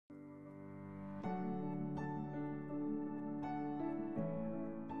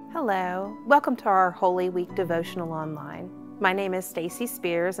Hello, welcome to our Holy Week Devotional Online. My name is Stacy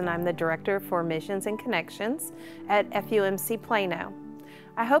Spears and I'm the Director for Missions and Connections at FUMC Plano.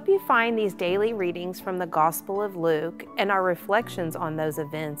 I hope you find these daily readings from the Gospel of Luke and our reflections on those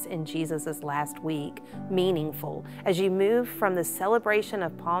events in Jesus' last week meaningful as you move from the celebration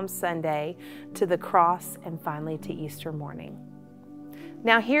of Palm Sunday to the cross and finally to Easter morning.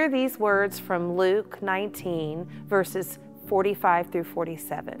 Now hear these words from Luke 19, verses 45 through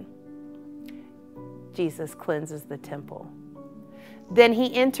 47. Jesus cleanses the temple. Then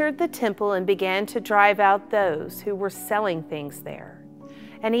he entered the temple and began to drive out those who were selling things there.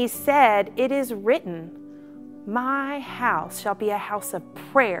 And he said, "It is written, 'My house shall be a house of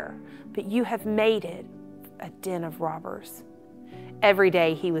prayer, but you have made it a den of robbers.'" Every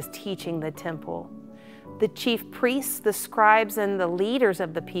day he was teaching the temple. The chief priests, the scribes, and the leaders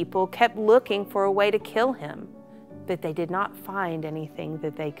of the people kept looking for a way to kill him, but they did not find anything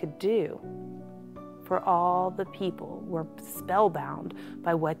that they could do, for all the people were spellbound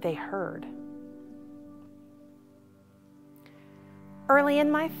by what they heard. Early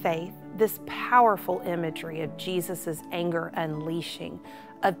in my faith, this powerful imagery of Jesus' anger unleashing,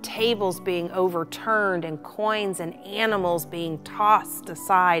 of tables being overturned and coins and animals being tossed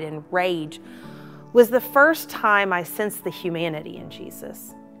aside in rage, was the first time I sensed the humanity in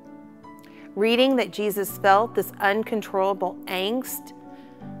Jesus. Reading that Jesus felt this uncontrollable angst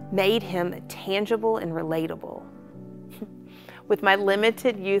made him tangible and relatable. With my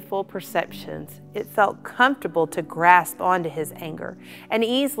limited youthful perceptions, it felt comfortable to grasp onto his anger and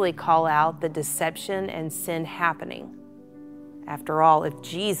easily call out the deception and sin happening. After all, if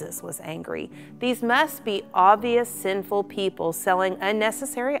Jesus was angry, these must be obvious sinful people selling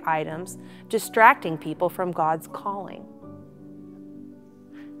unnecessary items, distracting people from God's calling.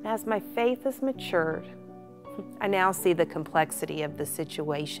 As my faith has matured, I now see the complexity of the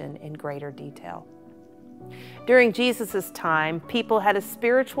situation in greater detail. During Jesus' time, people had a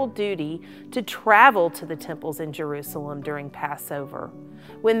spiritual duty to travel to the temples in Jerusalem during Passover,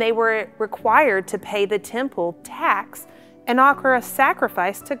 when they were required to pay the temple tax and offer a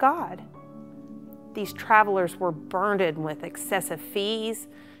sacrifice to God. These travelers were burdened with excessive fees,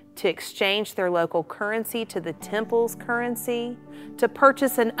 to exchange their local currency to the temple's currency, to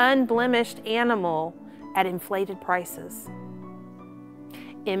purchase an unblemished animal at inflated prices.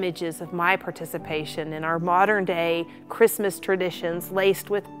 Images of my participation in our modern day Christmas traditions laced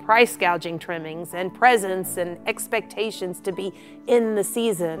with price gouging trimmings and presents and expectations to be in the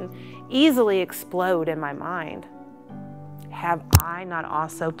season easily explode in my mind. Have I not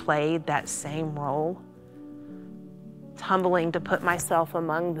also played that same role? It's humbling to put myself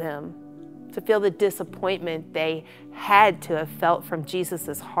among them, to feel the disappointment they had to have felt from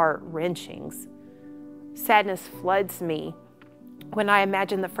Jesus' heart-wrenchings. Sadness floods me when I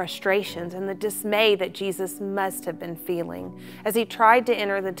imagine the frustrations and the dismay that Jesus must have been feeling as he tried to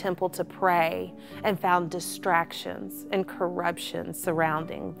enter the temple to pray and found distractions and corruption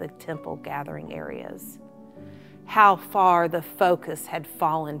surrounding the temple gathering areas. How far the focus had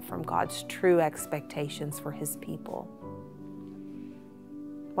fallen from God's true expectations for his people.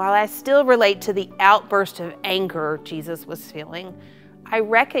 While I still relate to the outburst of anger Jesus was feeling, I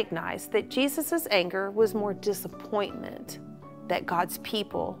recognize that Jesus' anger was more disappointment that God's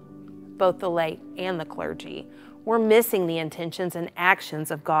people, both the lay and the clergy, were missing the intentions and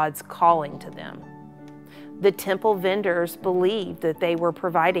actions of God's calling to them. The temple vendors believed that they were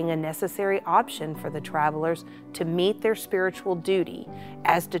providing a necessary option for the travelers to meet their spiritual duty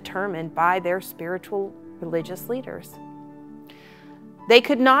as determined by their spiritual religious leaders. They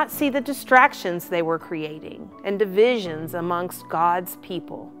could not see the distractions they were creating and divisions amongst God's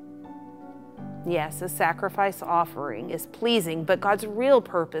people. Yes, a sacrifice offering is pleasing, but God's real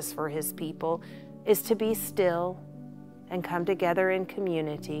purpose for his people is to be still and come together in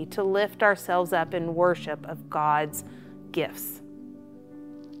community to lift ourselves up in worship of God's gifts.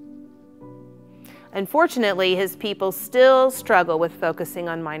 Unfortunately, his people still struggle with focusing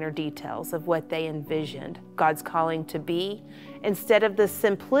on minor details of what they envisioned God's calling to be, instead of the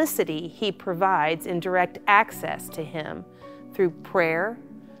simplicity he provides in direct access to him through prayer,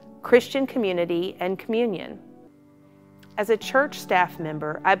 Christian community, and communion. As a church staff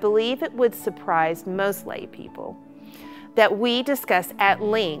member, I believe it would surprise most lay people that we discuss at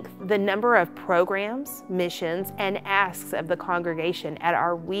length the number of programs, missions, and asks of the congregation at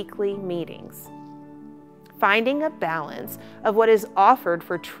our weekly meetings. Finding a balance of what is offered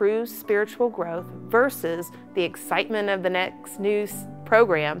for true spiritual growth versus the excitement of the next new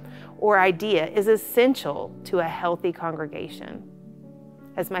program or idea is essential to a healthy congregation.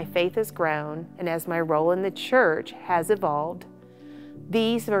 As my faith has grown and as my role in the church has evolved,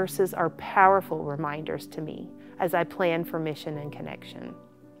 These verses are powerful reminders to me as I plan for mission and connection.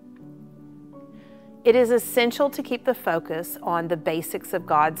 It is essential to keep the focus on the basics of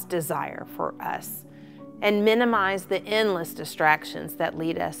God's desire for us and minimize the endless distractions that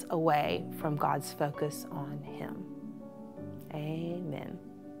lead us away from God's focus on Him. Amen.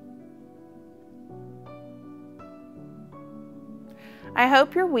 I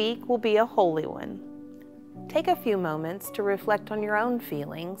hope your week will be a holy one. Take a few moments to reflect on your own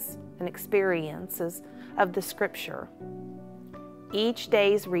feelings and experiences of the Scripture. Each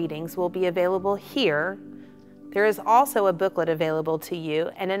day's readings will be available here. There is also a booklet available to you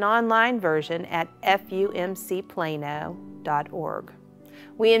and an online version at fumcplano.org.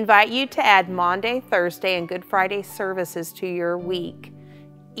 We invite you to add Maundy, Thursday, and Good Friday services to your week,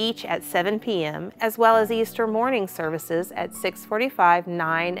 each at 7 p.m., as well as Easter morning services at 6:45,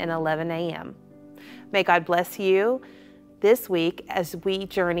 9, and 11 a.m. May God bless you this week as we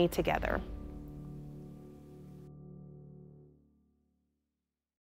journey together.